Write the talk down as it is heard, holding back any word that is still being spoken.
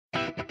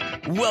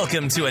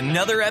Welcome to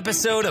another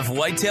episode of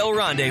Whitetail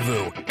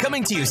Rendezvous,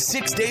 coming to you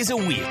 6 days a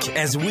week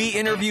as we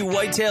interview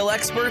whitetail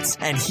experts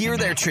and hear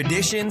their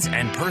traditions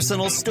and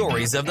personal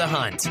stories of the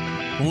hunt.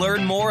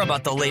 Learn more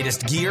about the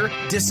latest gear,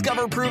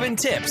 discover proven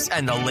tips,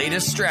 and the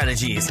latest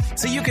strategies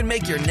so you can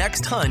make your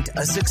next hunt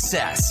a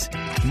success.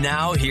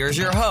 Now, here's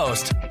your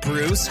host,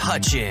 Bruce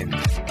Hutchin.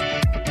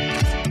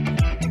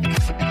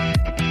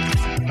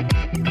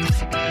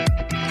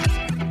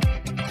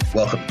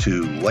 Welcome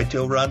to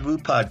Whitetail Rendezvous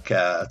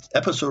Podcast,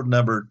 episode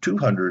number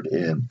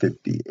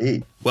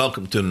 258.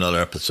 Welcome to another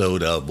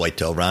episode of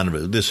Whitetail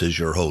Rendezvous. This is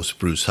your host,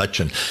 Bruce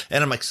Hutchin,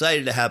 and I'm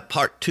excited to have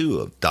part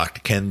two of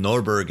Dr. Ken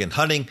Nordberg in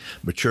hunting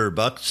mature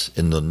bucks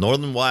in the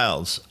northern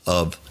wilds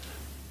of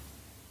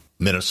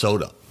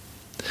Minnesota.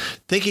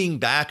 Thinking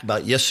back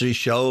about yesterday's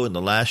show and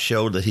the last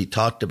show that he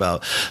talked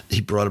about, he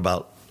brought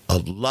about a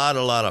lot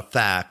of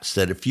facts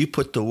that if you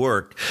put to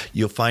work,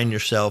 you'll find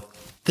yourself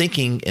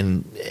thinking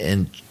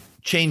and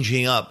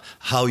changing up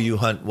how you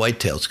hunt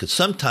whitetails, because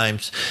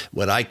sometimes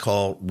what I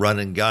call run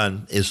and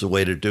gun is the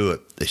way to do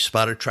it. They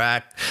spot a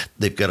track,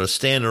 they've got a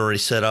stand already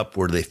set up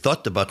where they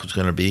thought the buck was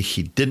going to be.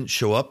 He didn't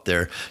show up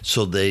there,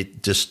 so they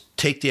just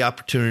take the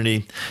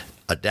opportunity,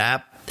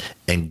 adapt,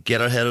 and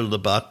get ahead of the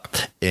buck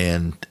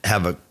and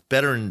have a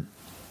better than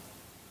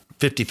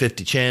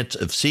 50-50 chance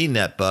of seeing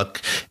that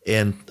buck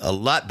and a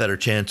lot better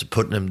chance of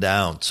putting him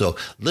down. So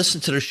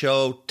listen to the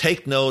show,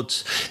 take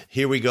notes.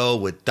 Here we go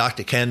with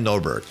Dr. Ken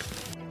Nordberg.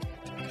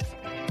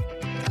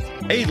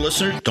 Hey,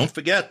 listeners, don't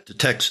forget to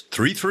text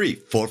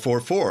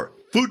 33444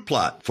 Food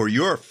Plot for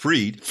your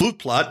free Food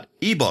Plot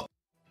ebook.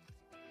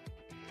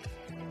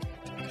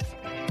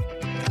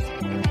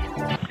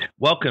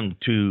 Welcome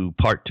to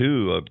part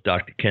two of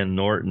Dr. Ken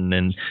Norton,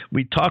 and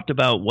we talked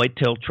about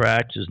Whitetail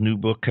Tracks, his new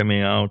book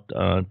coming out,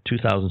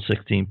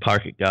 2016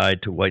 Pocket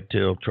Guide to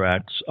Whitetail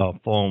Tracks,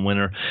 Fall and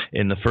Winter,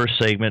 in the first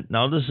segment.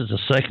 Now this is the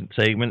second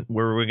segment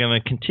where we're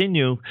going to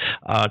continue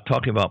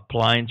talking about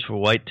blinds for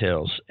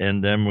whitetails,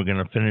 and then we're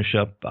going to finish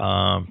up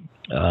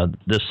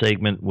this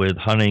segment with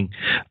hunting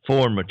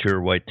for mature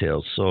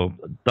whitetails. So,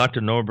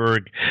 Dr.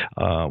 Nordberg,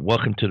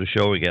 welcome to the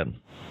show again.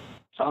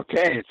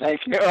 Okay, thank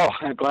you.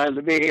 I'm glad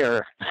to be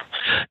here.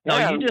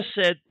 Now, you just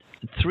said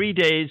 3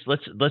 days.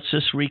 Let's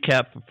just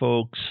recap for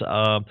folks.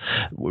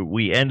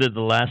 We ended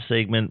the last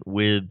segment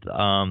with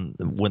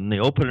when the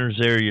opener's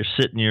there, you're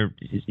sitting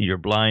your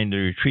blind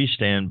or your tree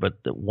stand, but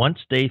once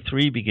day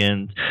three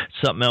begins,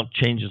 something else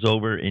changes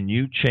over and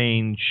you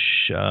change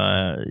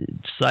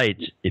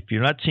sites. If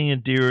you're not seeing a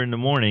deer in the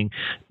morning,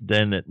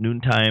 then at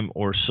noontime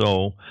or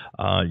so,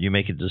 you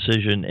make a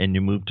decision and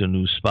you move to a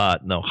new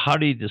spot. Now, how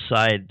do you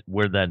decide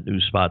where that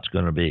new spot's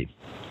going to be?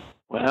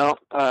 Well,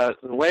 the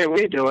way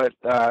we do it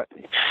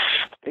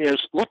is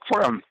look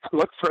for them.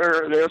 Look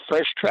for their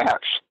fresh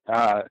tracks,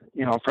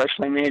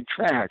 freshly made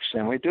tracks.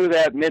 And we do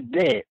that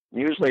midday,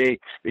 usually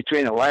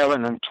between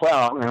 11 and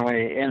 12, and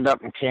we end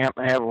up in camp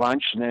and have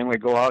lunch, and then we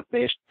go out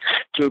based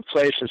to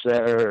places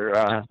that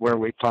are where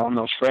we found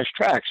those fresh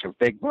tracks of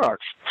big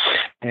bucks.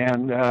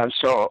 And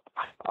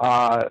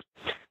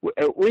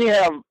we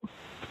have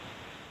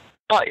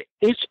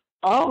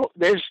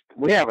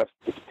we have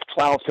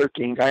 12,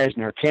 13 guys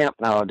in our camp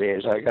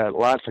nowadays. I got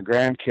lots of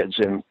grandkids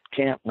in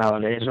camp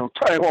nowadays, and it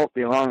probably won't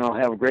be long. I'll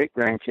have great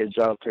grandkids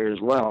out there as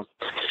well.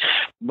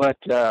 But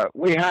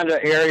we hunt an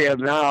area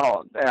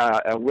now,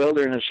 a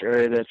wilderness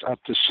area that's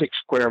up to 6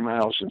 square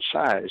miles in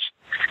size.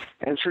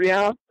 And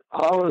throughout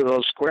all of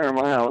those square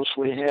miles,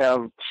 we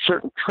have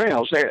certain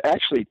trails. They're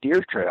actually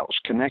deer trails,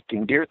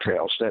 connecting deer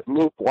trails that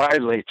loop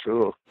widely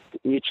through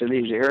each of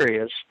these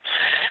areas.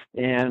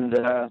 And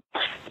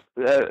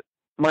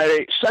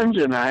my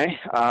sons and I,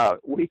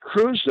 we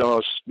cruise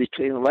those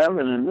between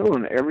 11 and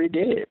noon every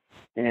day,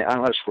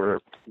 unless we're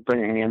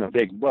bringing in a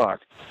big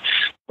buck.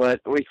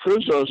 But we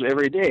cruise those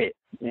every day.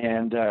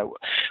 And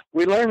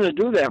we learn to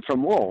do that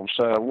from wolves.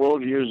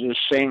 Wolves use the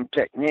same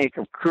technique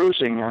of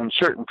cruising on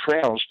certain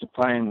trails to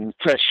find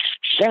fresh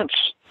scents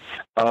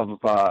of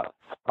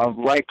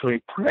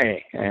likely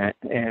prey,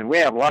 and we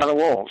have a lot of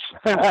wolves.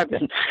 I've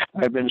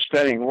been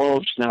studying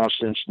wolves now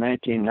since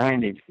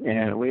 1990,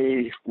 and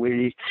we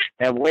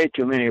have way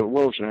too many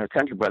wolves in our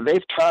country. But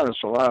they've taught us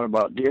a lot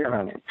about deer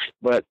hunting.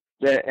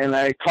 And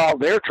I call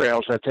their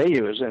trails that they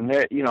use, and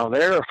their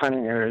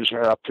hunting areas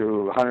are up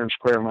to 100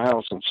 square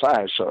miles in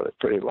size, so they're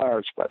pretty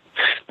large. But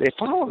they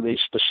follow these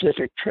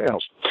specific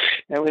trails,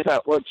 and we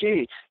thought, well,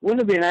 gee,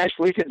 wouldn't it be nice if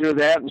we could do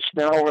that and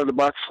smell where the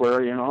bucks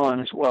were,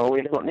 And well,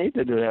 we don't need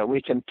to do that.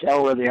 We can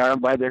tell where they are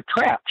by their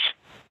tracks,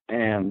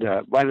 and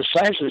by the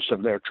sizes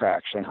of their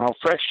tracks and how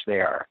fresh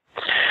they are.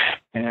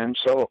 And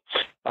so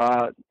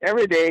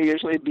every day,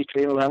 usually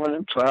between 11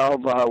 and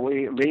 12,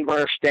 we leave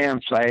our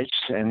stand sites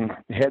and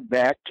head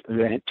back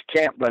to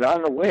camp. But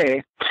on the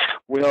way,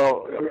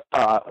 we'll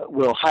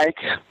hike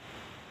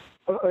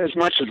as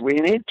much as we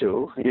need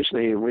to.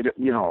 Usually, we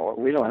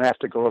don't have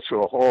to go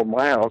through a whole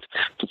mile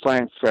to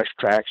find fresh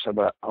tracks of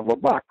a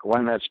buck,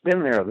 one that's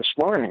been there this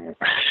morning,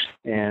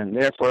 and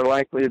therefore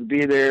likely to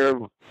be there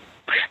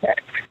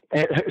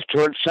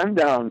towards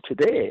sundown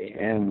today,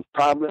 and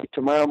probably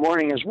tomorrow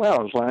morning as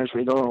well, as long as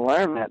we don't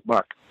alarm that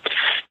buck.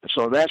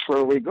 So that's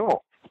where we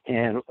go.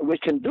 And we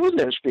can do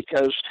this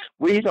because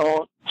we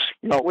don't,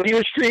 we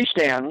use tree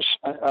stands.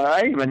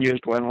 I even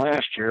used one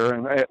last year,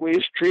 and we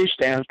used tree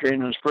stands during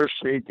those first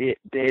 3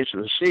 days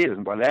of the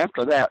season. But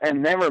after that,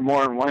 and never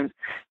more than one,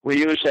 we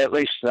use at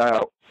least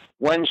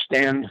one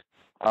stand,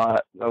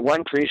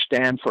 one tree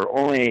stand for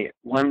only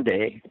one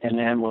day, and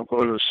then we'll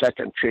go to the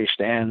second tree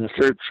stand, the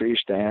third tree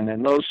stand,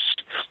 and those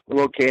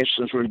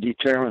locations were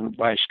determined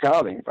by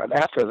scouting. But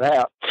after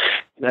that,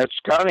 that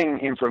scouting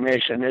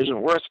information isn't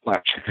worth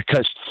much,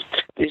 because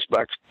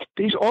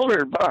these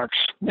older bucks,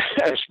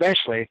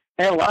 especially,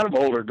 and a lot of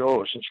older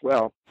does as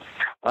well,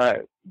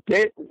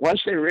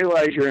 once they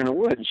realize you're in the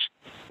woods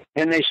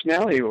and they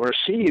smell you or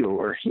see you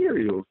or hear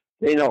you,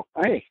 they know,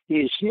 hey,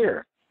 he's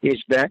here.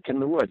 He's back in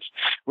the woods.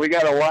 We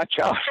got to watch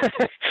out.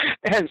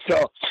 And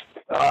so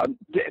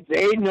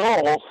they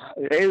know,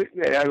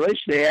 at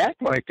least they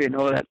act like they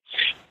know that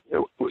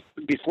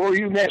before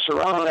you mess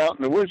around out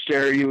in the woods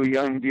there, you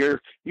young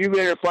deer, you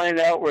better find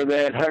out where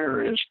that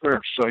hunter is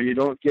first, so you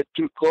don't get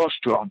too close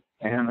to them.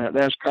 And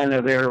that's kind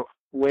of their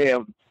way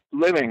of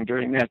living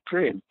during that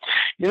period.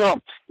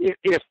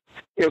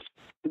 If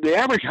the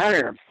average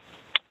hunter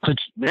could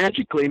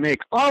magically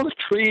make all the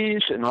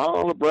trees and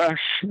all the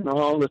brush and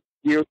all the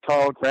deer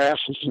tall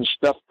grasses and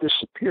stuff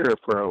disappear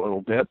for a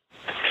little bit,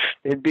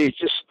 it'd be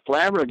just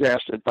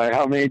flabbergasted by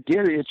how many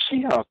deer you'd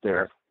see out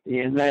there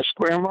in that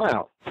square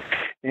mile.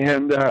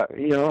 And, a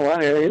lot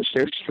of areas,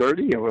 there's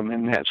 30 of them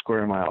in that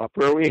square mile. Up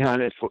where we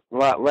hunt, it's a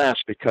lot less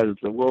because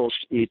the wolves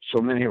eat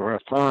so many of our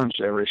fawns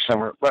every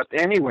summer. But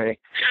anyway,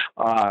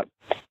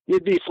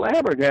 you'd be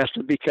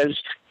flabbergasted because,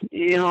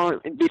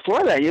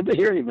 before that, you'd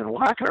been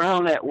walking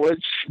around that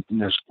woods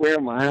in a square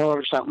mile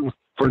or something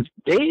for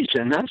days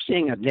and not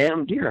seeing a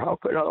damn deer. How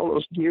could all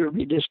those deer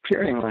be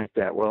disappearing like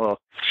that? Well,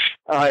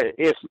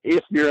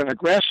 if you're an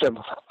aggressive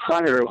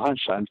hunter who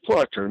hunts on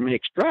foot or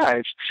makes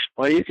drives,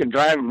 well, you can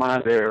drive them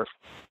out of there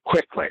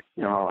quickly.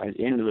 At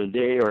the end of the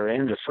day or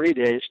end of 3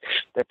 days,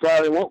 there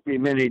probably won't be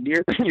many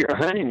deer in your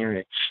hunting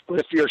area. But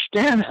if you're a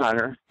stand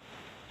hunter,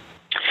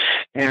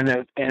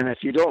 and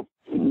if you don't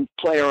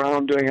play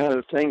around doing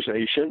other things that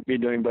you shouldn't be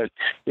doing, but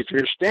if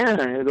you're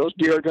standing, those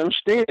deer are going to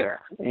stay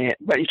there.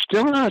 But you're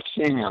still not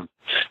seeing them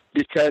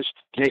because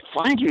they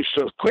find you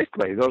so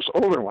quickly, those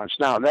older ones.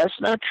 Now, that's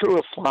not true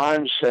of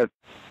fawns that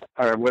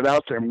are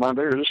without their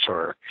mothers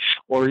or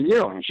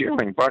yearlings.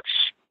 Yearling bucks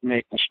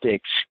make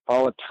mistakes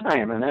all the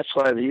time, and that's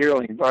why the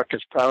yearling buck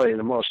is probably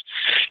the most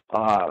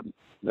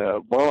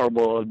the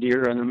vulnerable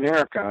deer in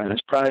America, and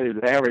it's probably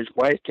the average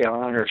whitetail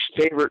hunter's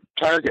favorite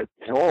target.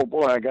 Oh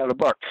boy, I got a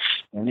buck,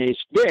 and he's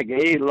big.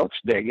 He looks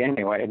big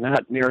anyway,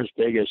 not near as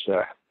big as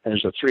a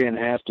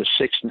 3.5 to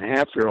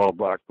 6.5 year old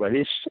buck, but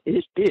he's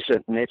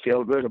decent, and they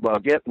feel good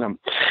about getting him.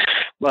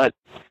 But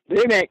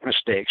they make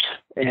mistakes,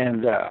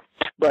 and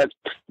but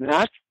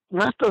not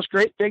those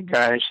great big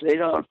guys. They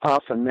don't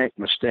often make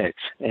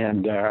mistakes,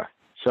 and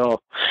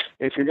so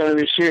if you're going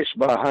to be serious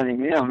about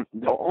hunting them,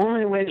 the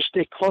only way to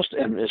stay close to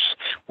them is,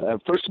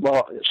 first of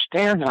all,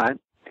 stand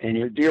hunt, and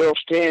your deer will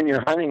stay in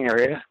your hunting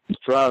area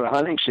throughout the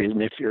hunting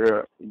season if you're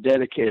a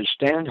dedicated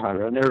stand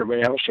hunter, and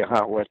everybody else you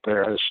hunt with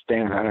there is a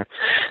stand hunter.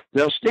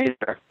 They'll stay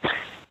there.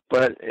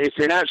 But if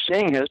you're not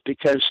seeing them,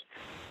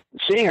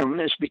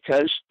 is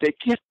because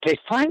they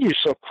find you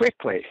so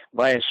quickly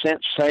by a scent,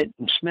 sight,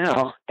 and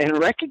smell, and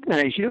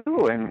recognize you,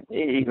 and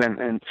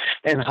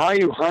how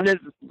you hunted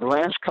the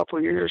last couple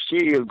of years.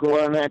 See, you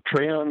go on that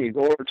trail and you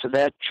go over to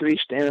that tree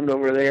stand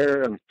over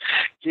there, and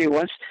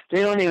once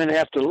they don't even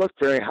have to look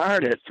very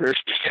hard at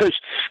first because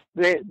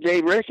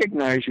they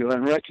recognize you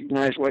and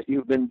recognize what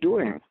you've been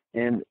doing,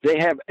 and they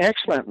have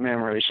excellent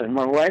memories. And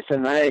my wife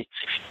and I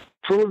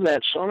proved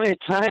that so many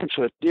times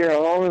with deer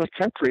all over the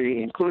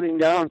country, including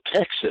down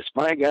Texas.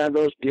 My God,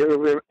 those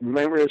deer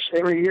remember us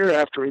every year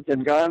after we'd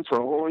been gone for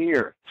a whole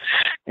year.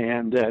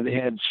 And they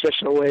had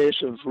special ways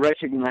of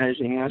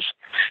recognizing us,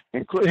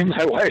 including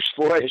my wife's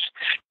voice,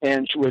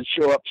 and she would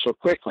show up so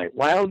quickly.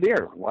 Wild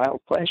deer,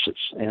 wild places.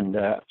 And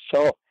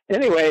so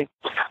anyway,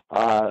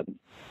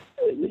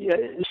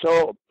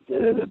 so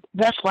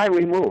that's why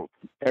we move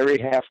every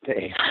half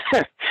day.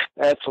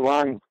 That's a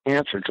long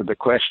answer to the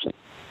question.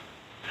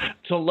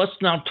 So let's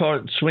now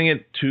swing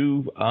it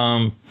to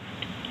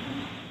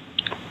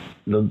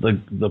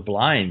the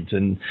blinds,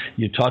 and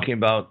you're talking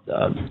about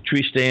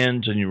tree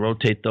stands, and you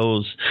rotate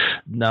those.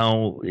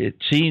 Now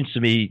it seems to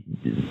me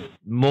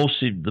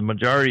mostly the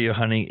majority of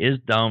hunting is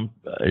done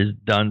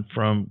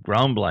from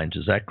ground blinds.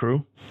 Is that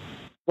true?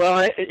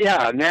 Well,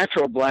 yeah,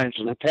 natural blinds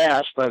in the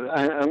past, but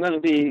I'm going to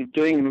be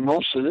doing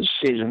most of this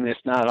season, if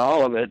not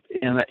all of it,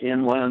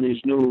 in one of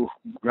these new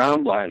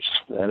ground blinds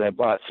that I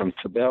bought from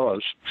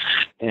Cabela's.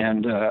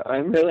 And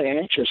I'm really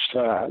anxious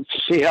to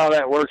see how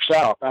that works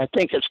out. I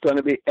think it's going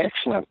to be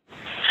excellent.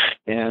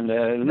 And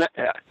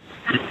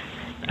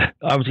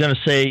I was going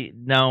to say,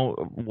 now,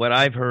 what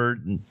I've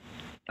heard,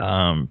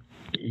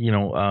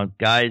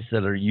 guys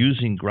that are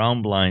using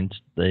ground blinds,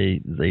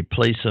 they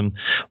place them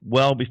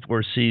well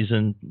before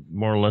season,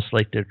 more or less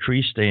like their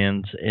tree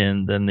stands,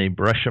 and then they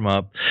brush them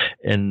up,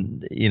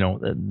 and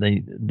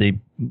they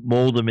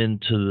mold them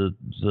into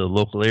the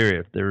local area.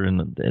 If they're in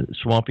the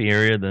swampy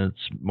area, then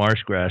it's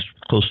marsh grass.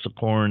 Close to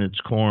corn, it's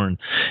corn.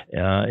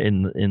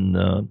 In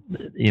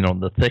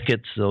the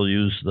thickets, they'll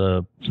use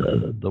the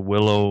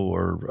willow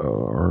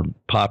or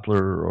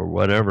poplar or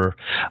whatever.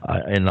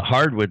 In the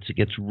hardwoods, it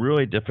gets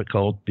really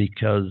difficult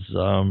because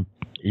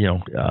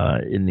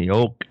in the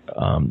oak,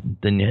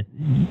 then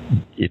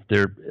if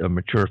they're a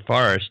mature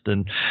forest,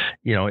 then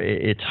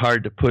it's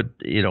hard to put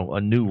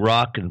a new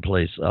rock in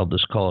place. I'll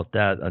just call it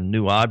that, a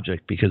new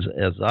object, because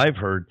as I've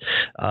heard,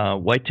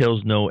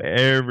 whitetails know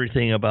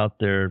everything about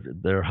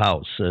their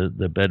house,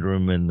 their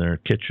bedroom and their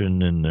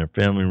kitchen and their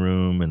family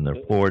room and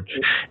their porch,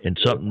 and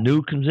something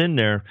new comes in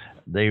there,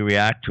 they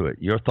react to it.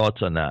 Your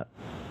thoughts on that?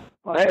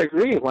 I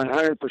agree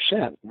 100%.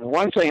 The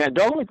one thing I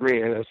don't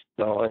agree with,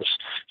 though, is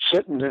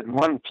sitting in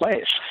one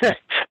place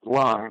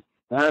long.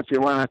 Not if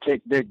you want to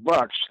take big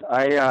bucks.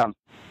 A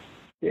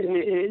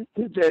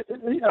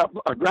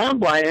ground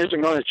blind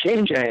isn't going to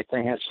change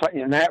anything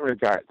in that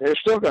regard. They're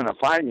still going to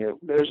find you.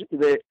 They're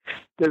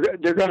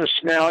going to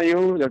smell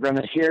you. They're going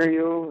to hear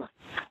you.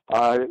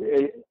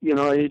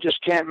 You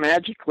just can't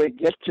magically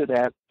get to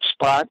that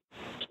spot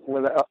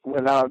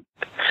without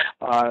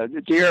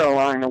the deer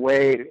along the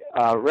way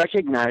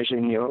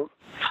recognizing you,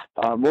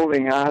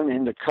 moving on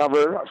into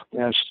cover,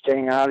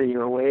 staying out of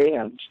your way,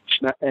 and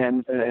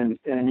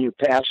you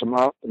pass them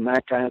up and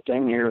that kind of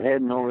thing. You're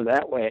heading over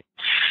that way.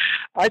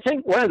 I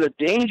think one of the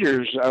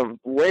dangers of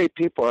the way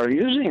people are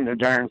using the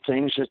darn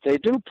things is they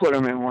do put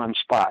them in one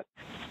spot.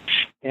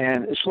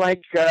 And it's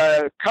like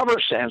cover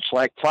sense,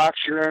 like fox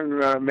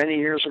urine many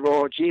years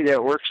ago. Gee,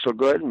 that works so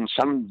good, and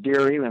some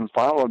deer even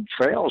followed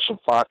trails of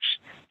fox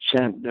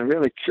scent. They're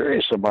really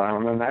curious about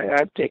them, and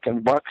I've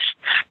taken bucks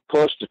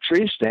close to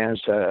tree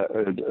stands,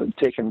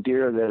 taken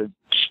deer that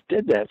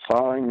did that,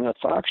 following the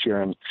fox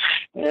urine,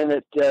 and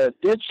it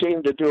did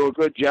seem to do a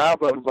good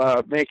job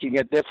of making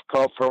it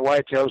difficult for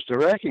whitetails to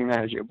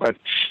recognize you. But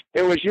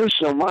it was used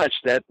so much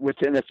that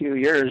within a few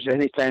years,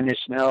 anytime they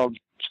smelled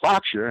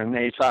fox urine,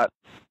 they thought,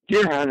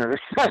 deer hunter,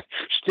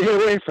 stay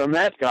away from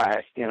that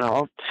guy,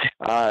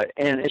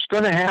 and it's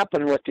going to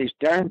happen with these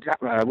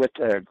with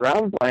the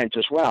ground blinds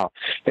as well.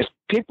 If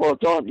people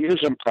don't use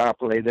them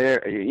properly,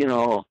 they're,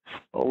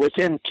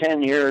 within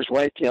 10 years,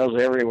 whitetails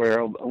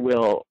everywhere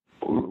will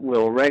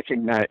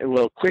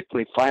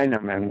quickly find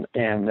them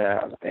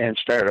and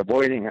start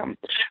avoiding them.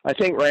 I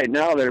think right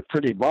now they're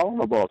pretty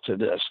vulnerable to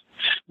this,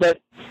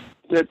 but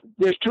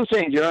there's two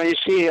things. You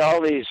see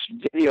all these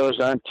videos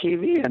on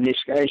TV and these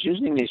guys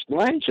using these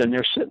blinds, and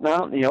they're sitting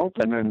out in the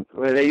open, and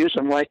they use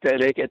them like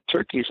that. They get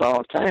turkeys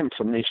all the time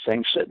from these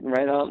things sitting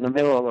right out in the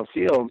middle of a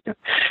field,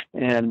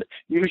 and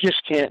you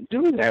just can't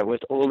do that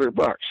with older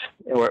bucks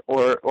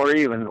or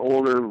even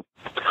older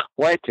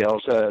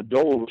whitetails,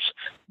 does,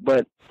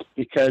 but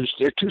because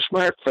they're too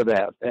smart for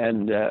that,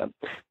 and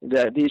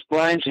these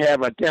blinds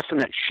have a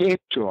definite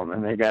shape to them,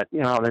 and they got,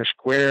 they're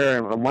square,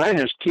 and mine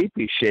is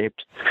teepee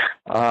shaped.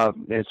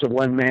 It's a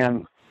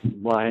one-man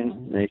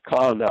blind. They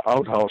call it the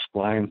outhouse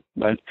blind,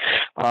 but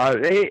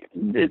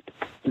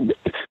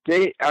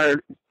they are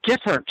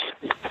different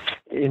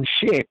in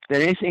shape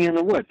than anything in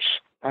the woods.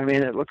 I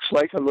mean, it looks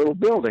like a little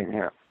building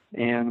here.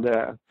 And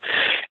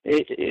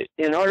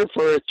in order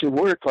for it to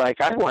work like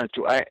I want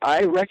to,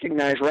 I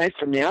recognize right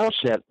from the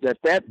outset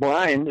that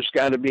blind has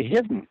got to be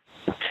hidden.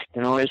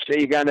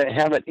 You got to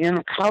have it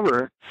in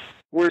cover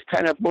where it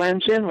kind of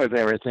blends in with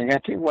everything. I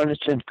think when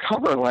it's in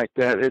cover like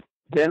that,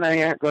 then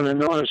I aren't going to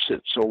notice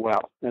it so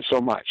well and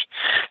so much.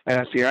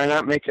 And if you're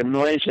not making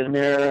noise in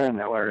there, and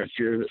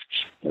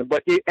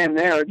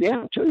there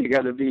again too, you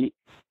got to be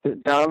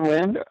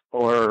downwind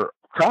or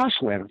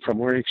crosswind from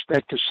where you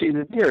expect to see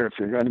the deer if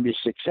you're going to be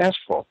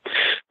successful.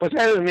 But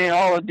that doesn't mean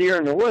all the deer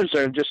in the woods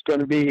are just going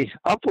to be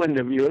upwind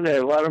of you.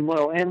 A lot of them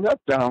will end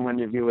up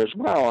downwind of you as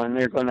well, and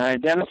they're going to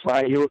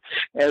identify you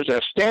as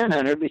a stand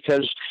hunter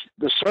because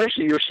the source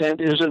of your scent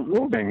isn't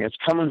moving. It's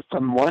coming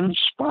from one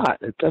spot.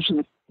 It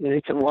doesn't.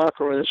 They can walk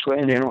over this way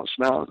and they don't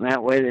smell it in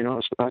that way. They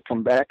don't smell it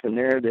come back, and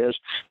there it is.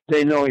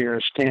 They know you're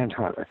a stand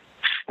hunter,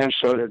 and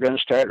so they're going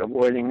to start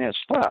avoiding that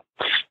spot.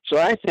 So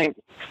I think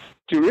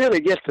to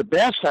really get the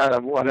best out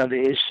of one of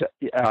these,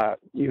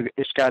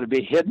 it's got to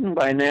be hidden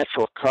by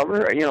natural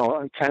cover,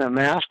 kind of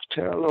masked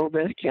a little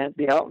bit. It can't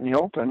be out in the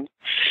open,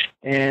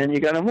 and you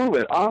got to move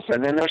it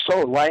often. And they're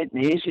so light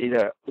and easy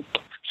to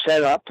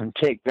set up and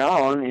take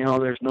down.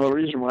 There's no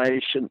reason why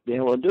you shouldn't be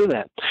able to do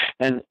that.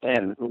 And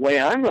the way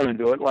I'm going to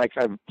do it, like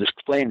I've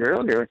explained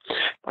earlier,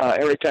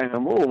 every time I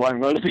move,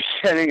 I'm going to be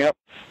setting up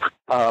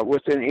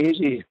within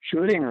easy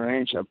shooting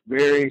range of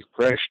very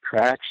fresh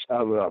tracks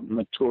of a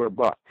mature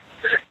buck.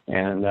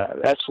 And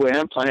that's the way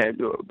I'm planning to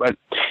do it.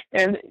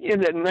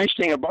 The nice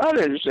thing about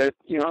it is that,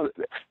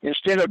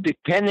 instead of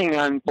depending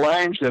on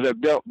blinds that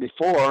I've built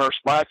before or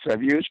spots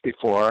I've used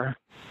before,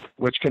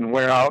 which can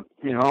wear out.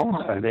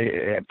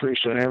 They pretty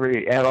soon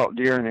every adult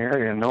deer in the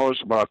area knows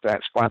about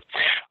that spot.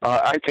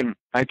 I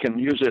can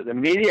use it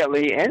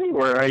immediately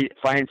anywhere I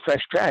find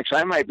fresh tracks.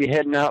 I might be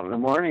heading out in the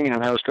morning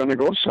and I was going to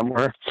go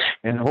somewhere,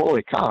 and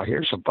holy cow,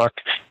 here's a buck.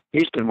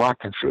 He's been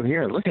walking through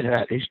here. Look at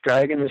that. He's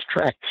dragging this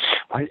track.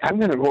 I'm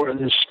going to go to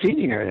this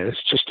feeding area.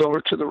 It's just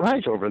over to the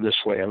right over this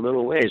way, a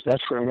little ways.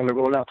 That's where I'm going to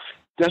go now.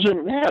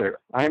 Doesn't matter.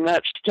 I'm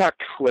not stuck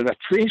with a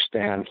tree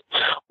stand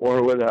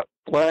or with a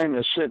blind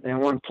that's sitting in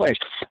one place.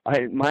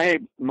 My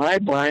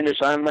blind is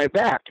on my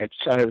back. It's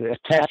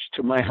attached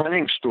to my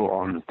hunting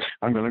stool. And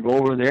I'm going to go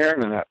over there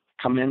and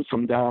come in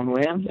from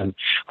downwind, and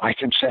I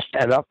can set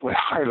that up with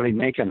hardly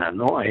making a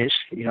noise.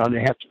 They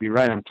have to be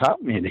right on top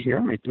of me to hear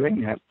me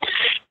doing that.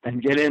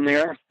 And get in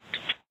there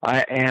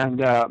and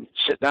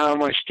sit down on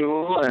my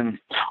stool and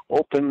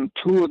open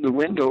 2 of the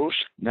windows.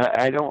 Now,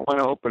 I don't want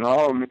to open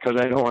all of them because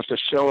I don't want the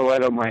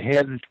silhouette of my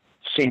head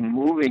seen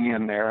moving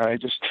in there. I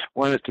just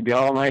want it to be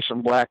all nice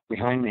and black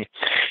behind me.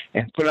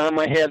 And put on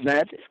my head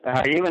net.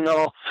 Even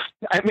though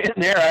I'm in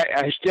there,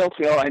 I still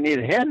feel I need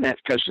a head net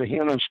because the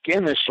human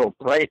skin is so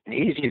bright and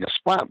easy to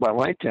spot by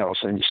whitetails.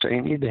 And so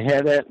you need the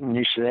head net, and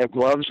you should have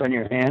gloves on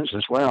your hands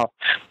as well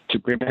to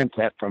prevent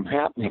that from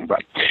happening.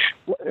 But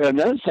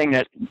another thing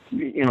that,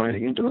 you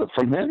can do it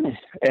from then,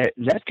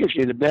 that gives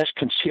you the best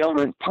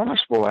concealment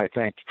possible, I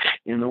think,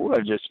 in the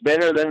woods. It's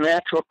better than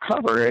natural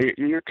cover.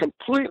 You're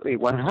completely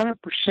 100%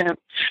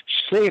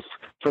 safe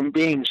from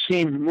being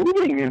seen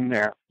moving in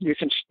there. You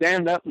can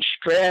stand up and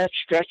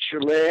stretch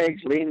your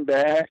legs, lean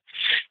back,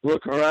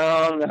 look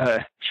around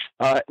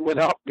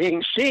without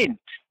being seen.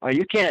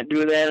 You can't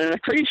do that in a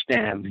tree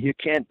stand. You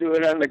can't do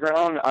it on the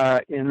ground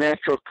in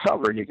natural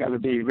cover. You got to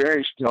be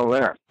very still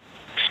there.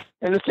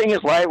 And the thing is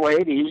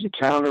lightweight, easy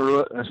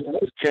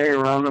to carry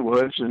around the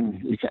woods,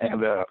 and you can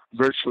have a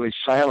virtually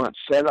silent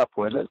setup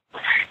with it.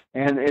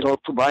 And it'll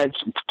provide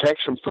some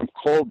protection from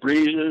cold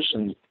breezes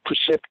and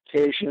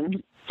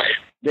precipitation.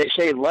 They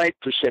say light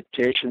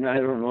precipitation. I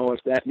don't know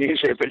if that means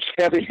if it's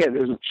heavy, it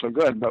isn't so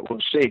good, but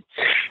we'll see.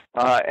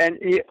 And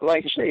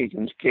like I say, you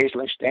can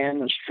occasionally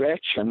stand and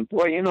stretch. And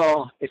boy,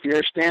 if you're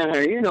a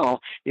stander,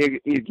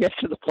 you get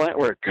to the point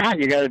where, God,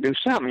 you got to do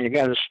something. You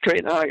got to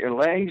straighten out your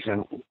legs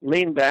and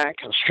lean back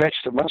and stretch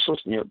the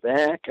muscles in your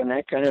back and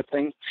that kind of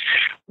thing.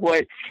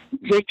 Boy,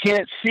 they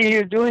can't see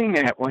you doing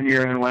that when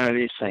you're in one of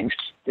these things.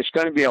 It's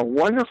going to be a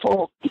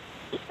wonderful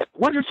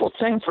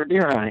thing for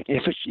deer hunting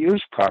if it's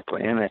used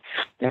properly. And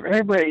if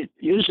everybody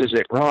uses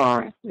it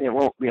wrong, it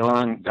won't be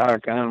long.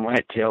 Doggone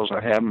whitetails will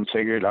have them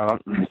figured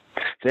out. And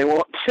they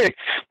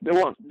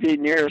won't be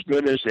near as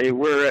good as they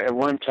were at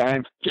one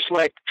time. Just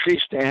like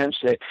tree stands,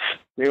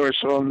 they were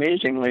so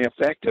amazingly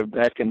effective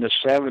back in the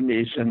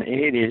 70s and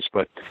 80s,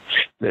 but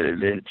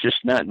they're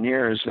just not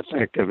near as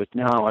effective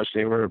now as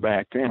they were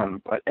back then.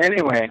 But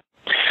anyway,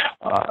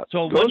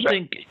 so one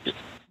thing.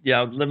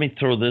 Yeah, let me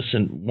throw this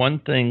in. One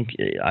thing,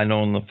 I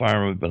know on the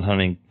farm we've been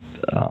hunting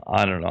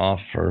on and off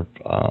for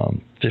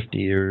 50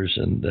 years,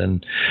 and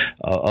then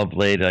of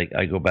late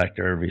I go back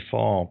there every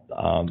fall.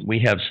 We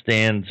have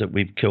stands that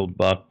we've killed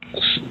bucks,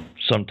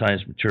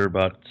 sometimes mature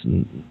bucks,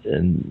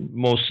 and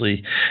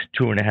mostly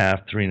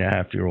 2.5,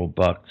 3.5-year-old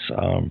bucks.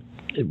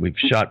 We've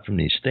shot from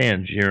these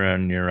stands year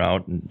in, year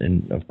out,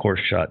 and of course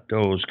shot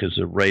does because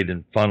they're right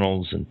in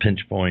funnels and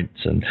pinch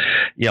points, and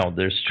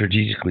they're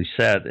strategically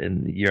set,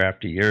 and year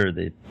after year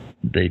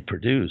they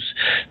produce.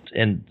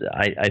 And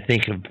I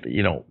think of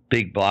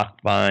big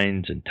block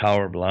blinds and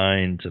tower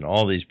blinds and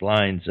all these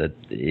blinds that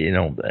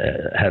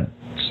have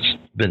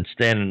been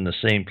standing in the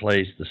same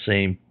place, the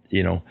same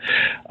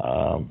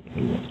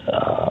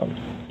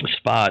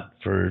spot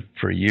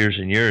for years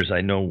and years.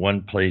 I know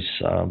one place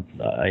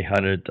I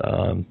hunted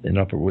in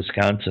upper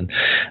Wisconsin,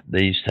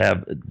 they used to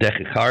have a deck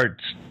of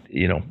cards.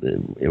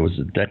 It was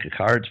a deck of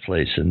cards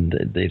place, and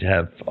they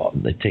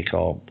take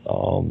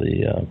all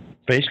the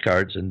face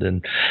cards, and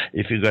then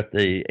if you got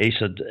the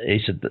ace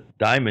of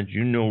diamonds,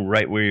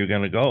 right where you're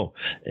going to go,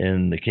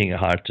 and the king of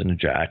hearts and the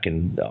jack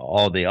and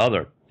all the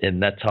other.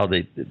 And that's how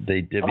they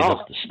divvy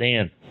up the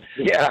stand.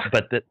 Yeah.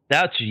 But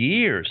that's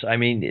years. I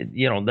mean,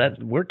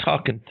 that we're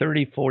talking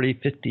 30, 40,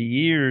 50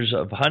 years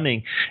of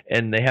hunting,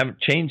 and they haven't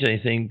changed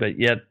anything, but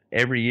yet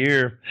every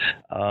year,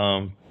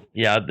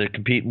 they're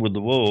competing with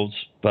the wolves,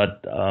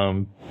 but,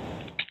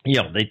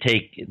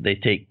 they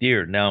take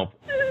deer. Now,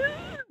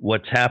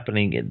 what's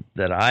happening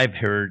that I've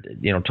heard,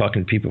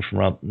 talking to people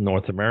from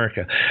North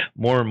America,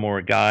 more and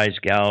more guys,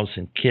 gals,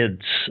 and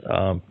kids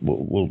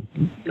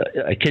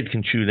a kid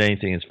can shoot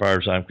anything as far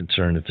as I'm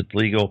concerned. If it's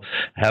legal,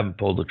 have them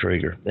pull the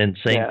trigger. And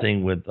same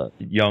thing with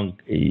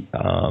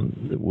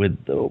with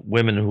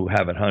women who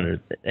haven't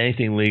hunted.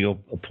 Anything legal,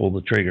 pull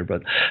the trigger.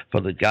 But for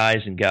the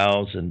guys and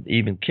gals and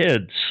even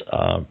kids,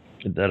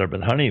 that have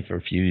been hunting for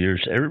a few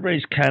years,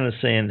 everybody's kind of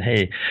saying,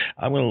 hey,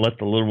 I'm going to let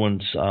the little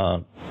ones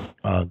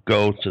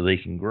go so they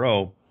can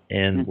grow.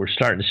 And we're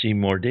starting to see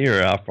more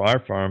deer off our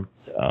farm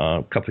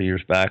A couple of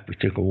years back, we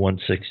took a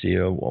 160,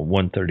 a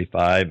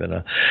 135,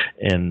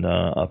 and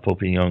a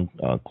Pope and Young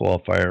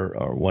qualifier,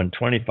 or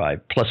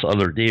 125, plus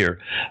other deer.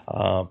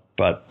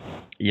 But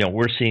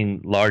we're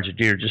seeing larger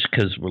deer just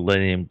because we're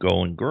letting them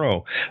go and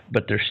grow.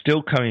 But they're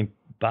still coming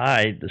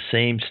by the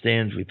same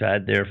stands we've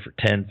had there for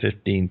 10,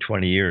 15,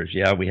 20 years.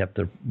 Yeah, we have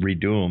to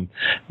redo them,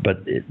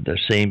 but the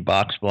same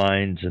box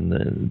blinds and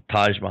the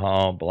Taj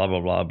Mahal, blah, blah,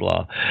 blah,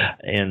 blah.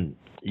 And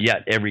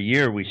yet every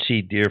year we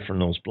see deer from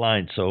those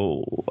blinds.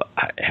 So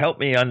help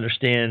me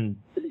understand,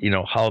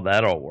 how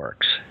that all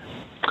works.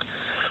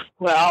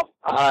 Well,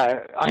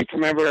 I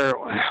can remember,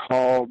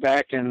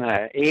 back in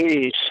the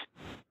 80s,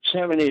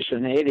 70s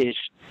and 80s,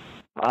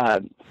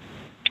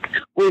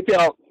 we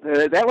built,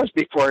 that was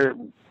before,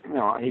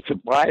 you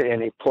could buy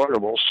any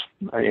portables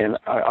in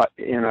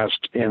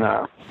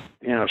a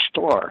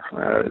store.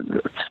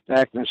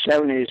 Back in the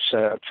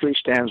 70s, tree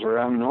stands were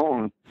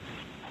unknown.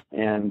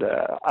 And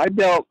I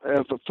built,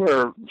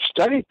 for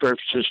study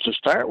purposes to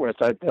start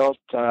with, I built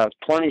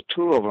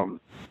 22 of them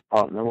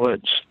out in the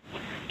woods.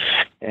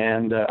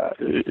 And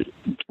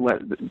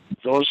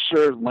those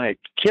served my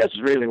kids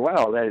really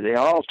well. They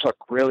all took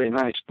really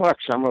nice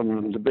bucks. Some of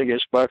them the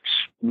biggest bucks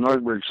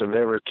Nordbergs have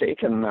ever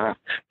taken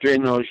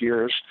during those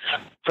years,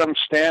 from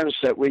stands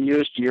that we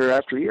used year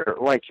after year,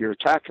 like you're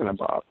talking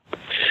about.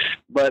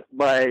 But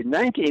by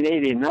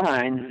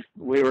 1989,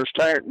 we were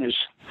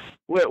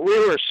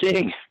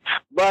seeing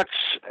bucks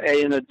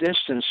in the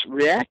distance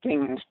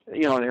reacting,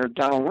 they're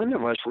downwind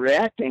of us,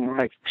 reacting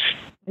like,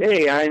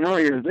 hey, I know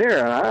you're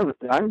there.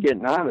 I'm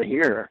getting out of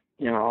here,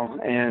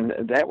 and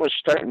that was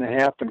starting to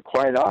happen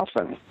quite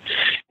often.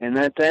 And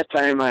at that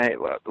time,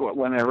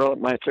 when I wrote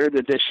my third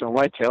edition of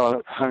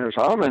Whitetail Hunter's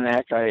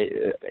Almanac, I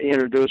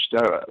introduced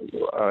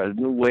a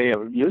new way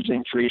of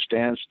using tree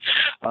stands,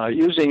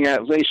 using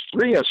at least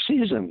 3 a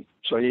season,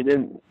 so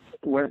you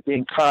weren't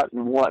being caught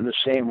in the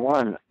same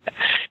one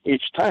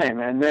each time.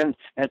 And then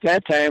at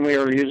that time we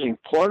were using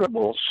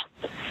portables,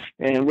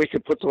 and we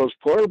could put those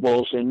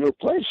portables in new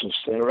places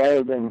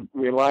rather than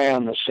rely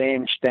on the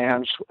same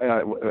stands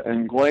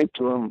and going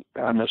to them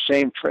on the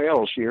same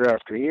trails year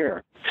after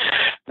year.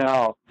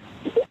 Now,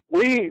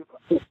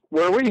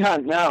 where we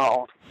hunt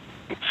now,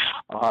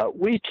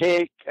 we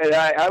take,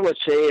 I would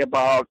say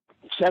about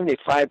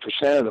 75%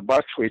 of the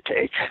bucks we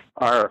take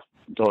are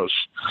those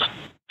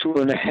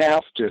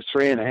 2.5 to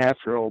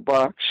 3.5-year-old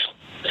bucks.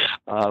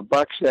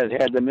 Bucks that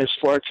had the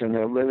misfortune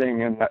of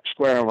living in that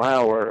square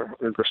mile where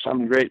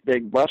some great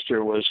big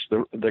buster was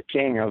the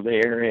king of the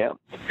area.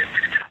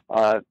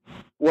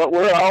 What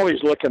we're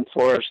always looking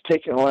for is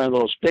taking one of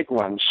those big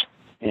ones,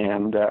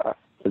 and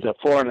the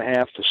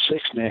 4.5 to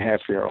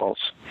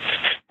 6.5-year-olds.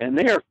 And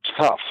they're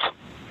tough.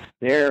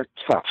 They're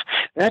tough.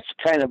 That's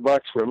the kind of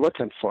bucks we're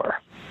looking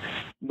for.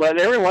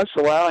 But every once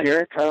in a while,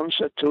 here comes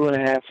a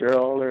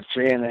 2.5-year-old or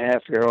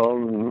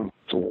 3.5-year-old, and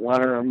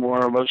one or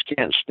more of us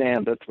can't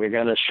stand it. We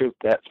got to shoot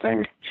that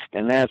thing,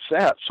 and that's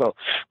that. So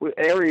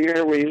every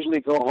year we usually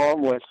go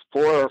home with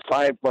 4 or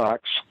 5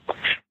 bucks,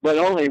 but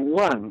only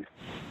one.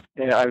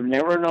 And I've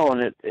never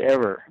known it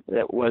ever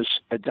that was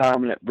a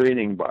dominant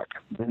breeding buck,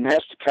 and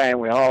that's the kind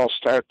we all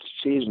start the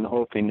season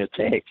hoping to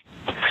take.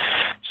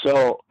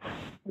 So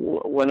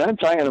when I'm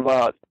talking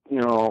about,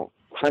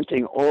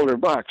 hunting older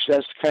bucks,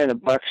 that's the kind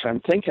of bucks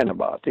I'm thinking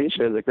about. These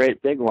are the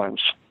great big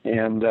ones,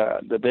 and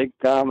the big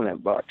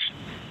dominant bucks.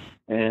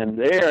 And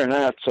they are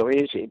not so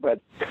easy. But,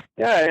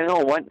 yeah,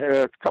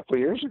 a couple of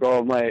years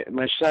ago, my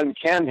son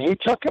Ken, he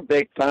took a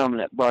big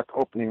dominant buck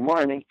opening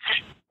morning,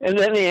 and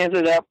then he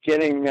ended up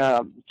getting 2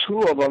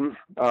 of them,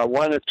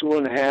 one a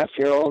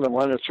 2.5-year-old and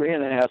one a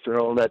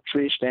 3.5-year-old at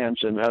tree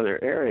stands in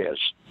other areas.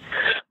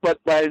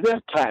 But by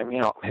that time,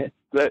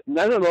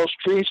 none of those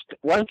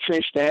one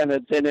tree stand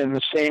had been in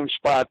the same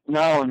spot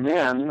now and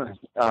then,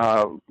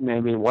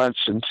 maybe once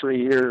in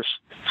 3 years,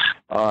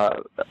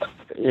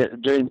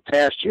 during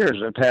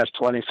the past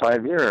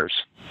 25 years.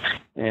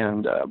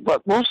 And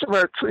but most of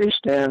our tree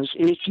stands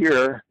each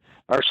year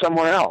are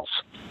somewhere else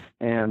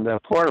and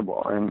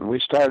portable. And we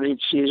start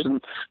each season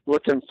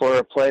looking for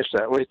a place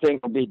that we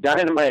think will be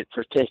dynamite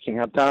for taking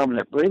a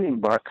dominant breeding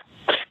buck.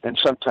 And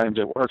sometimes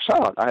it works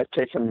out. I've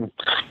taken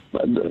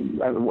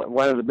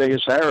one of the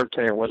biggest I ever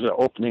taken was an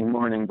opening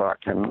morning buck,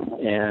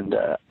 and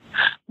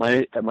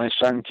my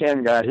son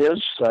Ken got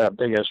his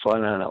biggest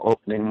one on an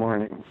opening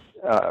morning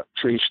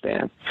tree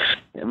stand,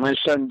 and my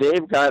son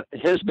Dave got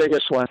his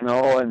biggest one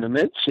in the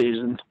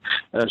mid-season,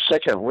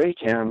 second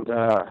weekend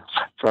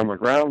from a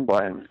ground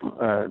blind,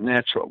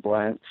 natural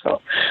blind.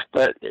 So,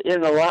 but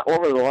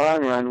over the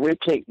long run, we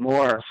take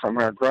more from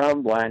our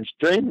ground blinds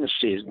during the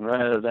season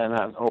rather than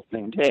on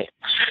opening day.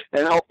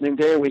 And opening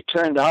day, we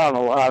turned out a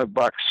lot of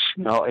bucks,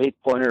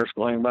 8-pointers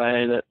going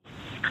by that.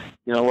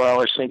 I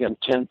was thinking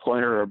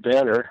 10-pointer or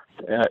better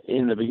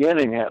in the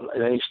beginning at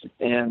least,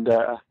 and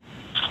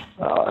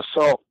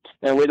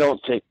and we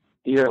don't take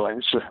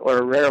yearlings,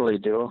 or rarely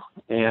do,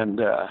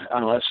 and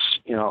unless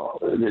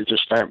there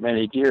just aren't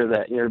many deer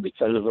that year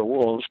because of the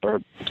wolves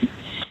or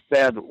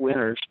bad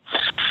winters.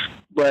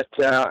 But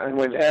and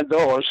we've had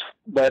those,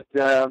 but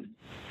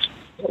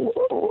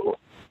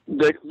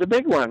the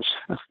big ones.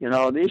 You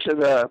know, these are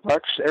the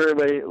bucks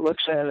everybody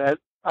looks at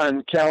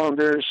on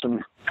calendars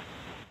and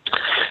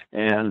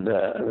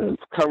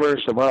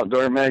covers of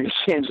outdoor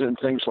magazines and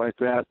things like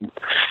that,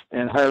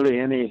 and hardly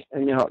any,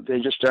 you know, they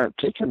just aren't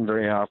taken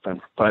very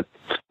often. But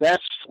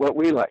that's what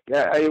we like.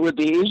 It would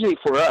be easy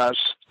for us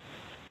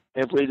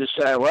if we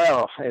decide,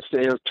 well, if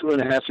they are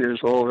 2.5 years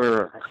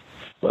older,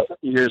 or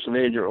years of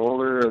age or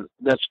older,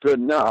 that's good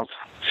enough.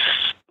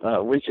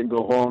 We can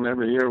go home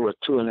every year with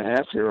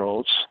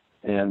 2.5-year-olds.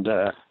 And,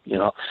 you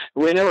know,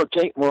 we never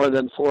take more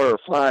than 4 or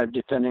 5,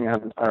 depending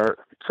on our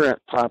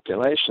current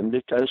population,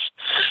 because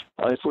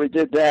if we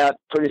did that,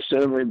 pretty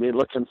soon we'd be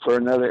looking for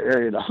another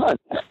area to hunt.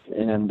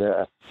 And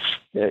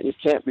you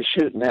can't be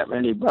shooting that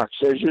many bucks.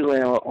 There's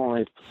usually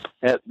only,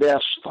 at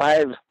best,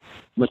 5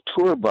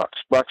 mature bucks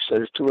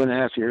that are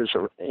 2.5 years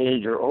of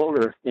age or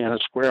older in a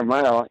square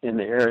mile in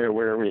the area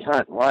where we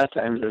hunt. A lot of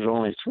times there's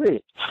only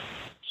 3.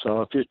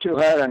 So if you're too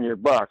hard on your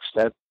bucks,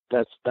 that's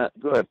not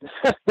good.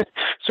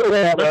 So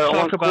they have let's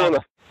talk about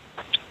quota.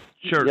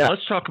 Sure. Yeah.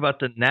 Let's talk about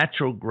the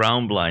natural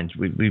ground blinds.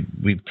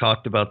 We've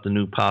talked about the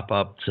new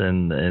pop-ups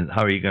and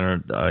how are you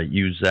going to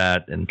use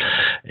that, and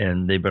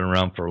they've been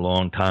around for a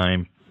long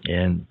time,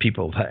 and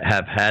people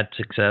have had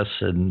success.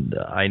 And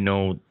I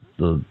know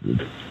the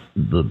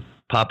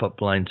pop-up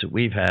blinds that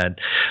we've had,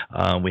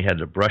 we had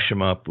to brush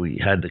them up. We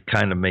had to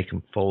kind of make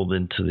them fold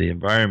into the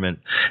environment,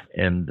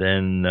 and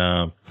then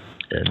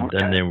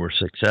they were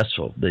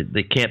successsuccessful.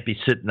 They can't be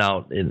sitting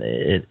out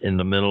in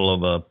the middle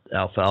of a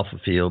alfalfa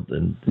field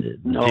and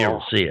deer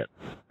will see it.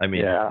 I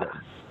mean,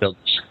 they'll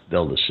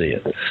to see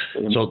it.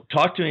 So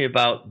talk to me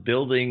about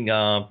building.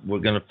 We're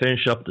going to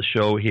finish up the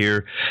show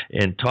here,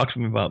 and talk to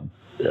me about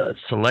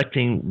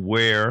selecting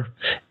where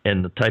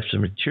and the types of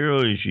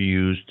materials you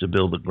use to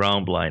build a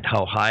ground blind.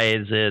 How high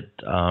is it?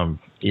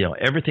 You know,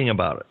 everything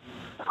about it.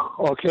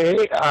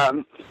 Okay.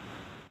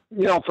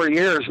 You know, for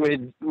years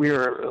we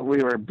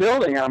were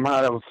building them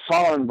out of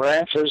fallen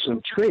branches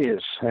and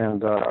trees,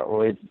 and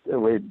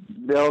we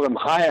build them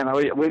high, and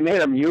we made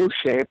them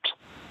U-shaped,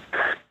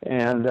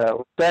 and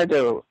tried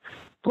to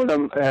put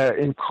them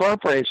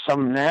incorporate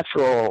some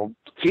natural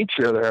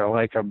feature there,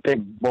 like a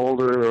big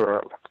boulder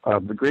or a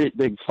great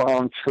big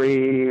fallen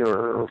tree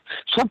or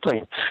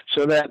something,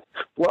 so that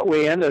what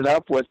we ended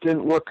up with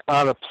didn't look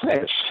out of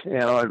place. You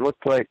know, it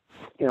looked like,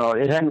 you know,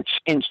 it hadn't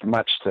changed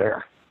much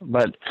there.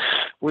 But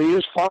we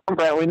used farm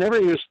branch. We never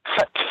used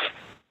cut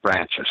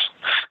branches.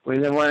 We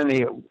didn't want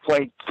any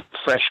white,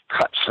 fresh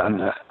cuts on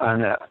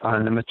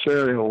the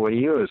material we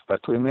used. But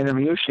we made them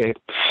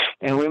U-shaped,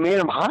 and we made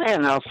them high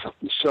enough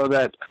so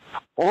that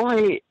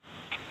only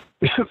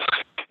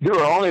you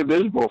were only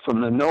visible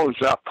from the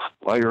nose up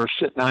while you were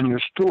sitting on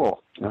your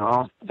stool. You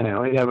know,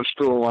 and we'd have a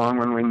stool along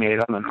when we made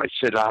them, and we'd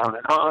sit down,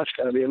 and it's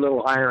got to be a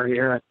little higher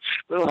here, a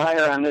little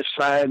higher on this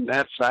side and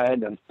that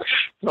side, and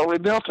so we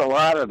built a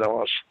lot of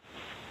those.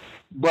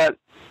 But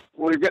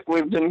we've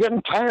been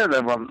getting tired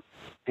of them,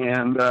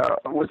 and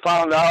we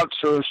found out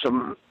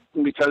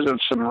because of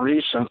some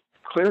recent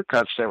clear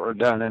cuts that were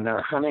done in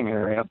our hunting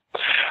area,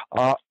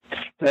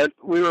 that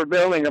we were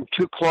building them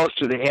too close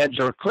to the edge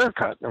of a clear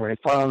cut. And we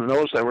found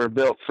those that were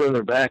built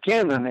further back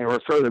in, and they were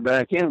further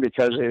back in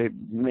because they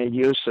made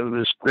use of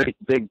this great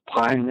big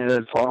pine that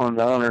had fallen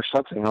down or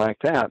something like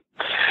that.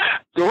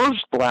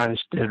 Those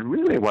blinds did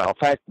really well. In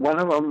fact, one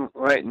of them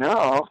right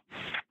now,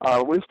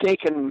 we've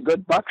taken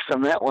good bucks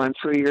from that one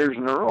 3 years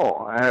in a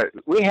row.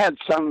 We had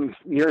some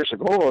years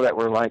ago that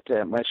were like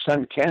that. My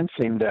son Ken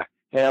seemed to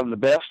have the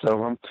best of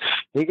them.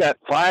 He got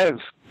 5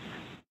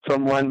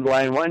 from one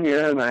blind one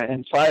year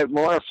and 5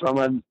 more from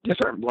a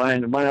different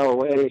blind a mile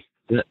away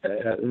the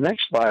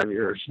next 5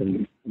 years.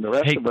 And the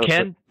rest of us.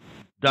 Ken,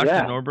 Dr.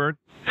 Nordberg.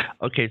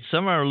 Okay,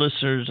 some of our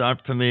listeners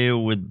aren't familiar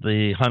with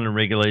the hunting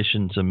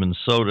regulations in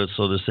Minnesota,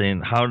 so they're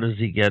saying, how does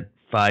he get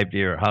 5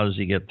 deer? How does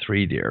he get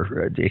 3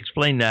 deer?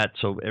 Explain that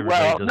so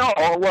everybody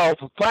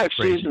for 5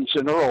 seasons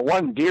in a row,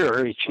 1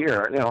 deer each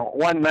year. You know,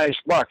 1 nice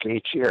buck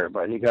each year,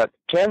 but you got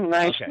 10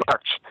 nice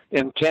bucks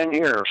in 10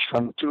 years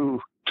from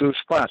two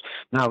spots.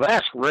 Now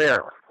that's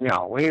rare. You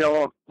know, we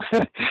don't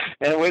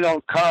and we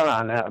don't count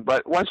on that.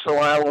 But once in a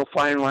while we'll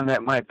find one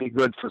that might be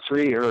good for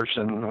 3 years,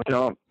 and we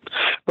don't.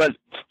 But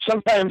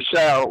sometimes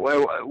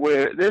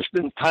there's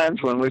been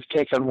times when we've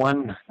taken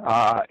one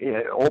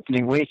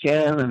opening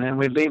weekend, and then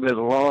we leave it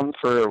alone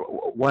for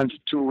 1 to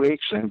 2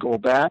 weeks and go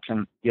back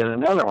and get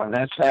another one.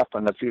 That's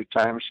happened a few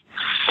times.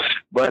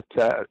 But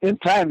in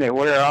time they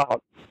wear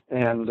out,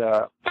 and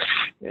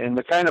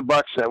the kind of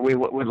bucks that we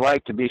would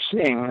like to be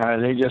seeing,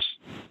 we just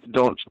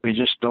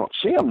don't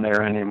see them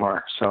there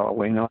anymore. So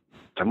we know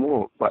to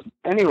move. But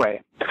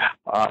anyway,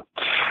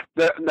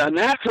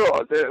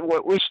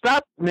 we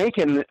stopped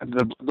making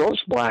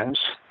those blinds,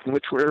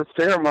 which were a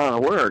fair amount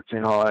of work. You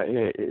know,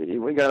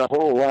 we got a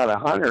whole lot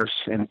of hunters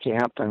in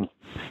camp, and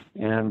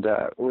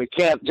we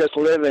can't just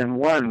live in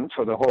one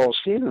for the whole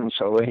season.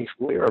 So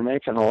we were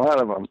making a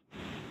lot of them.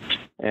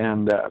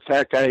 And in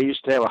fact, I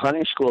used to have a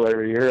hunting school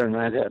every year, and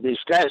I'd have these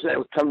guys that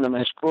would come to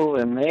my school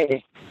in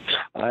May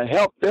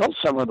help build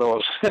some of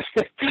those.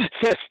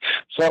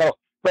 So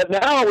But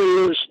now we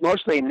use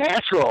mostly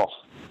natural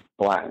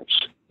blinds,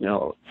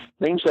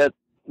 things that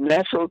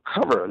natural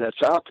cover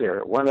that's out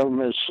there. One of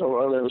them is, there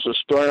was a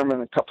storm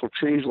and a couple of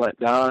trees went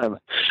down, and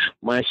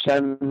my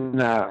son,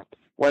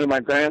 one of my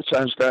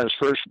grandsons got his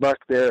first buck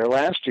there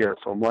last year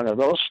from one of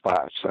those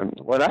spots. And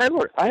what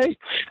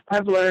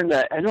I've learned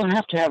that I don't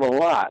have to have a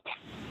lot.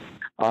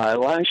 As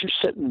long as you're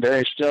sitting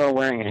very still,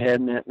 wearing a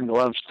head net and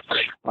gloves.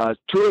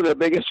 Two of the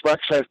biggest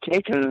bucks I've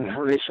taken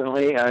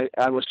recently,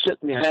 I was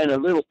sitting behind a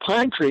little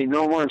pine tree,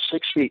 no more than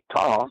 6 feet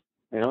tall,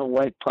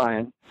 white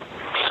pine,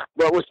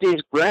 but with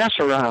these grass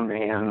around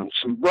me and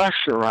some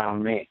brush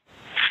around me.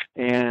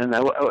 And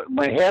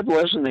my head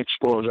wasn't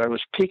exposed. I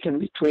was peeking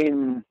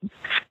between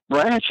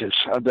branches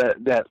of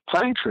that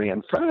pine tree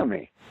in front of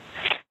me.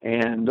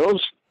 And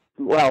those,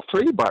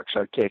 3 bucks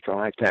I've taken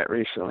like that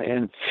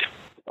recently.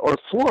 Or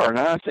 4,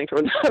 now I think of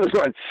another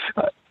one.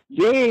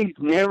 They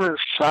never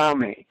saw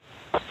me.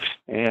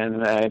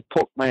 And I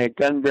poked my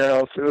gun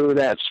barrel through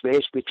that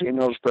space between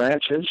those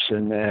branches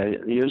and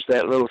used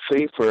that little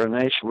tree for a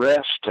nice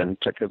rest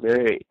and took a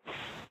very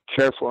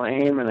careful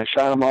aim, and I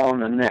shot them all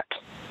in the neck.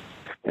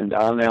 And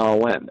down they all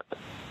went.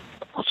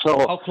 So,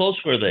 how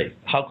close were they?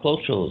 How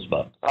close were those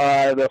bucks?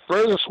 The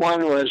furthest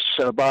one was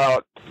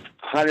about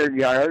 100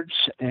 yards,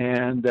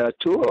 and 2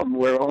 of them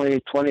were only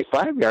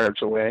 25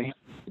 yards away.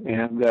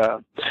 And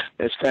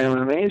it's kind of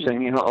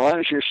amazing, as long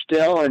as you're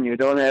still and you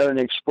don't have an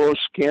exposed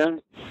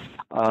skin,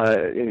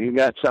 you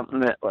got something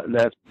that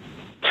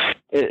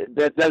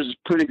does a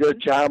pretty good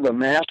job of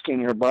masking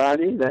your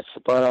body. That's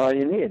about all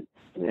you need.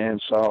 And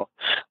so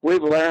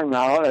we've learned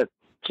now that,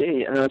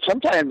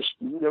 sometimes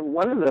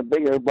one of the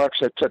bigger bucks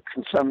I took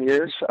in some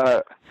years,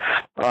 I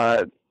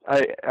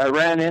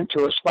ran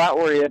into a spot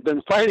where he had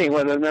been fighting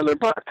with another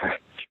buck.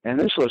 And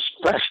this was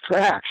fresh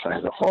tracks. I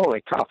said,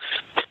 holy cow.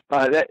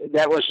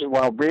 That was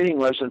while breeding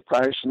was in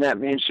progress, and that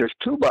means there's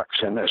 2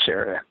 bucks in this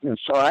area. And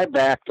so I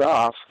backed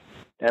off.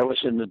 That was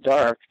in the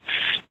dark,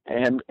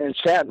 and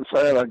sat in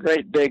front of a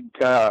great big,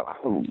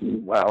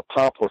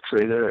 poplar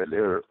tree.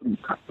 They're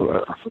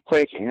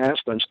quaking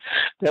aspens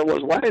that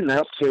was wide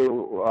enough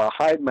to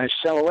hide my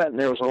silhouette, and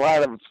there was a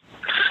lot of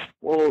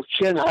little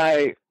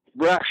chin-high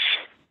brush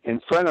in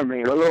front of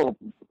me, little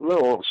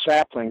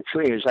sapling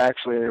trees.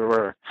 Actually, they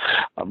were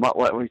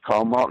what we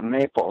call mountain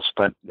maples,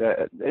 but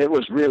it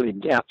was really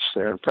dense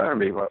there in front of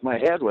me, but my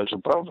head was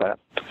above that.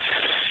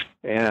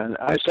 And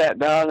I sat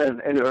down,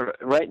 and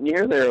right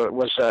near there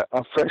was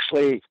a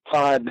freshly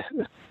pawed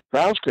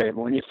grouse grave.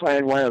 When you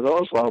find one of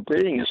those while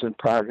breeding is in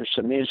progress,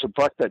 it means the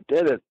buck that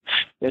did it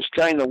is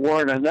trying to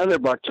warn another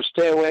buck to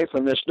stay away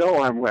from this doe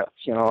I'm with,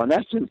 and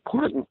that's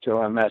important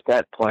to him at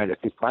that point. If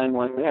you find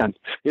one then,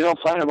 you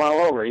don't find them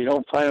all over. You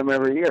don't find them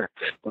every year.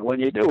 But when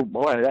you do,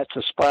 boy, that's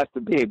a spot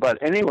to be.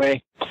 But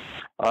anyway,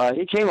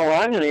 he came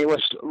along and he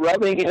was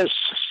rubbing his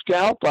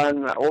scalp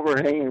on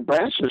overhanging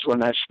branches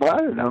when I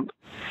spotted him.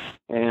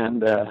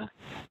 And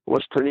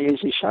was a pretty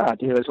easy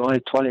shot. He was only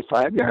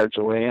 25 yards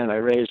away, and I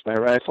raised my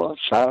rifle,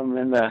 shot him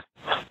in the.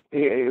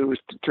 He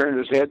turned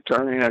his head,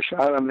 turning. I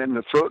shot him in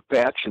the fruit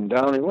patch, and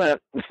down he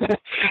went.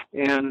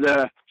 And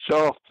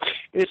so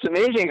it's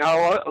amazing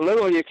how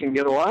little you can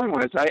get along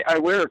with. I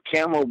wear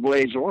camo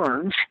blaze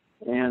orange,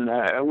 and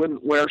I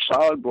wouldn't wear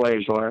solid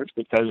blaze orange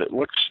because it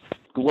looks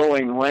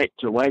glowing white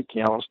to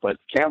whitetails, but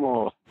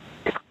camo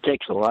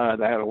takes a lot of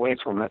that away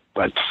from it.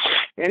 But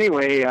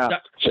anyway.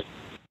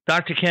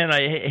 Dr. Ken,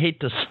 I hate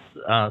to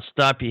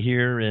stop you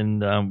here,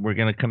 and we're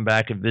going to come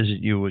back and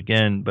visit you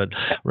again, but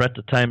we're at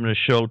the time of the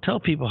show. Tell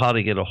people how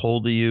to get a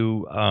hold of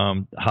you,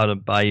 how to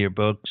buy your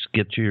books,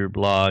 get to your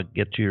blog,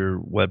 get to your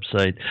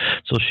website.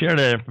 So share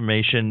that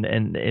information,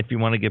 and if you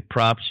want to give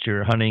props to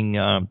your hunting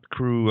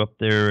crew up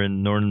there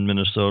in northern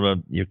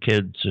Minnesota, your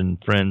kids and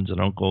friends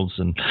and uncles,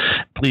 and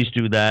please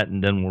do that,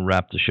 and then we'll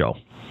wrap the show.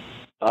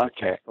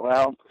 Okay,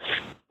 well,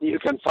 you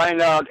can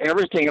find out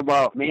everything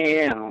about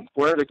me and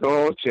where to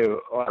go to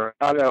or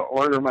how to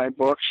order my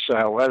books,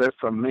 whether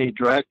from me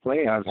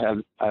directly. I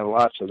have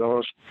lots of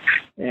those,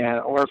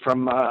 or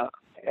from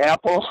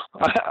Apple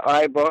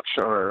iBooks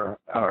or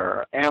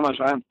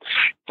Amazon.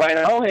 Find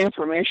all the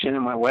information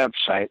in my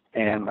website,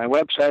 and my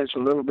website is a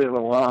little bit of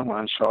a long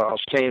one, so I'll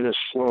say this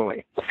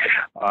slowly.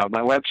 My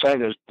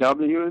website is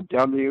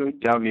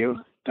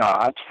www.dr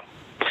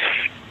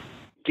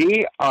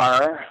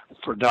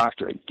for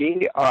doctor,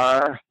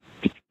 Dr.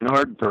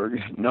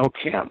 Nordberg, no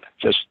Ken,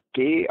 just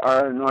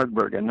Dr.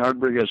 Nordberg, and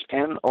Nordberg is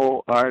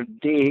Nordberg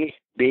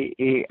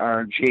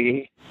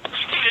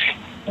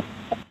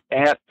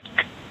at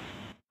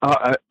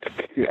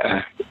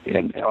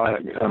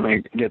let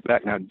me get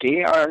back now.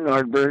 Dr.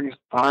 Nordberg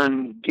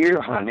on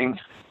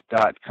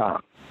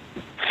deerhunting.com.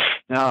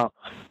 Now,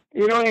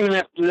 you don't even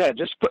have to do that.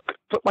 Just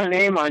put my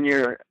name on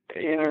your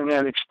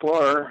Internet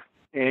Explorer,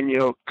 and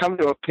you'll come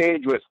to a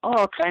page with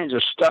all kinds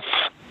of stuff,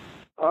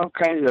 all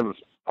kinds of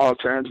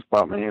alternatives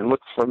about me. You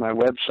look for my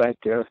website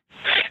there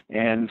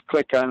and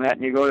click on that,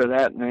 and you go to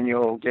that, and then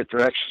you'll get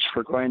directions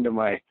for going to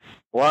my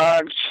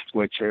blogs,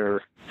 which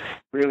are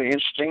really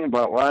interesting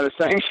about a lot of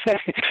things,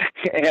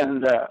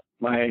 and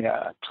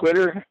my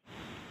Twitter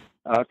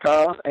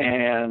call,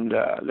 and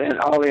then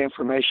all the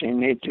information you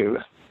need to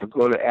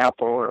go to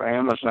Apple or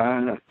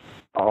Amazon and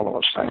all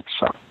those things.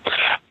 So,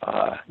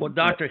 well,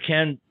 Dr.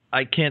 Ken,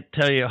 I can't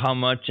tell you how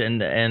much,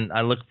 and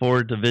I look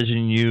forward to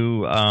visiting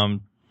you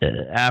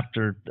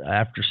after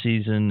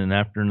season and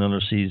after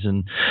another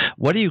season.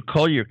 What do you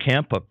call your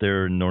camp up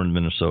there in northern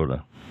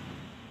Minnesota?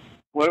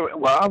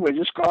 Well, we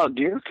just call it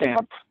deer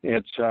camp.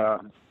 It's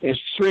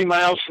 3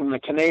 miles from the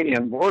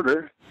Canadian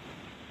border,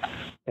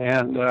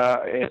 and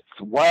it's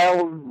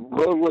wild,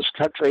 roadless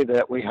country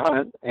that we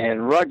hunt,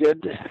 and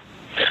rugged,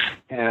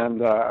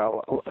 and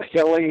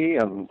hilly,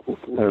 and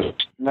there's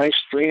nice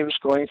streams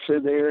going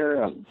through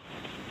there, and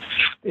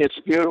it's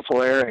a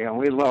beautiful area, and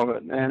we love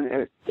it.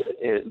 And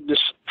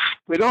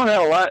we don't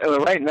have a lot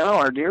right now.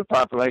 Our deer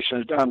population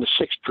is down to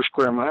 6 per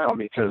square mile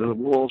because of the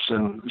wolves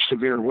and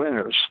severe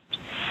winters.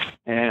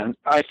 And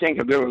I think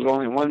if there was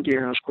only 1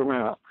 deer in a square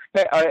mile,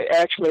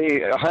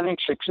 actually hunting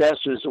success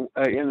is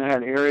in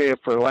that area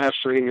for the last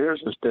 3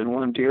 years has been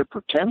 1 deer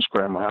per 10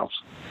 square miles.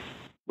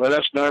 But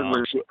us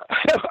Nordbergs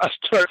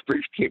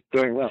keep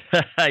doing well.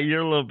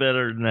 You're a little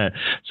better than that.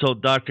 So,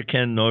 Dr.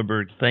 Ken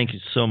Nordberg, thank you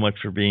so much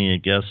for being a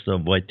guest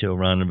of Whitetail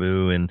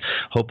Rendezvous, and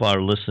hope our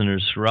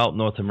listeners throughout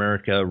North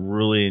America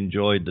really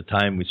enjoyed the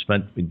time we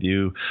spent with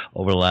you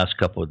over the last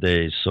couple of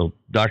days. So,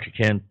 Dr.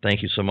 Ken,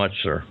 thank you so much,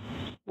 sir.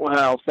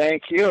 Well,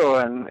 thank you,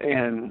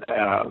 and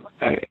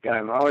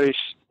I'm always,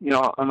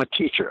 I'm a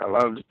teacher. I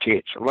love to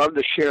teach. I love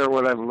to share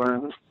what I've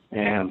learned.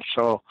 And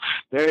so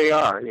there you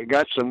are. You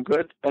got some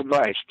good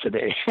advice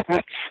today.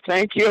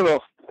 Thank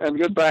you, and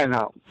goodbye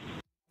now.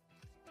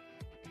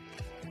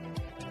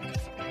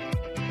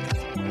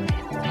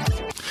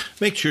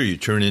 Make sure you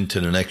tune in to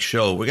the next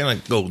show. We're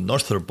going to go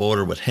north of the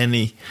border with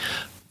Henny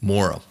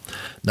Mora.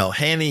 Now,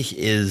 Henny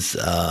is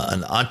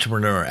an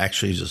entrepreneur.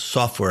 Actually, he's a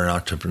software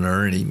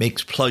entrepreneur, and he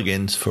makes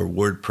plugins for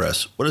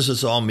WordPress. What does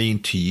this all mean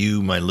to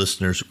you, my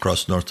listeners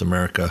across North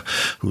America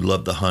who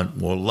love to hunt?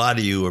 Well, a lot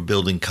of you are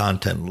building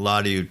content. A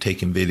lot of you are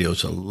taking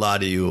videos. A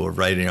lot of you are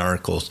writing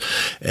articles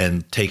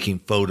and taking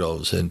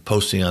photos and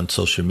posting on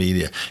social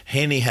media.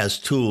 Henny has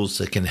tools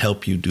that can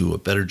help you do a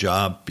better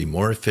job, be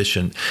more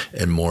efficient,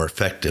 and more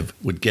effective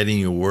with getting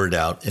your word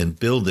out and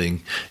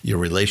building your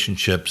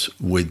relationships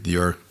with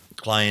your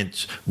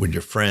clients, with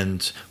your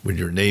friends, with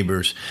your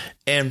neighbors,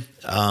 and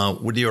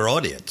with your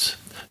audience.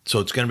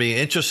 So it's going to be an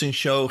interesting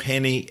show.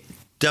 Henny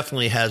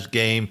definitely has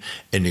game,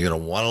 and you're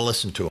going to want to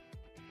listen to him.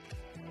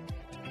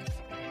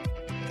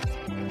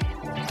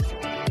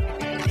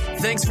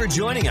 Thanks for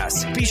joining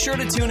us. Be sure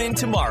to tune in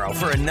tomorrow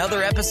for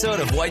another episode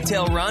of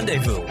Whitetail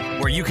Rendezvous,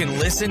 where you can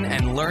listen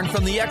and learn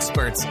from the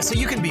experts so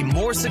you can be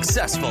more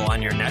successful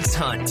on your next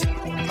hunt.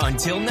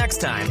 Until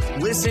next time,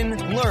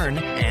 listen, learn,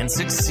 and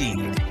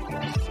succeed.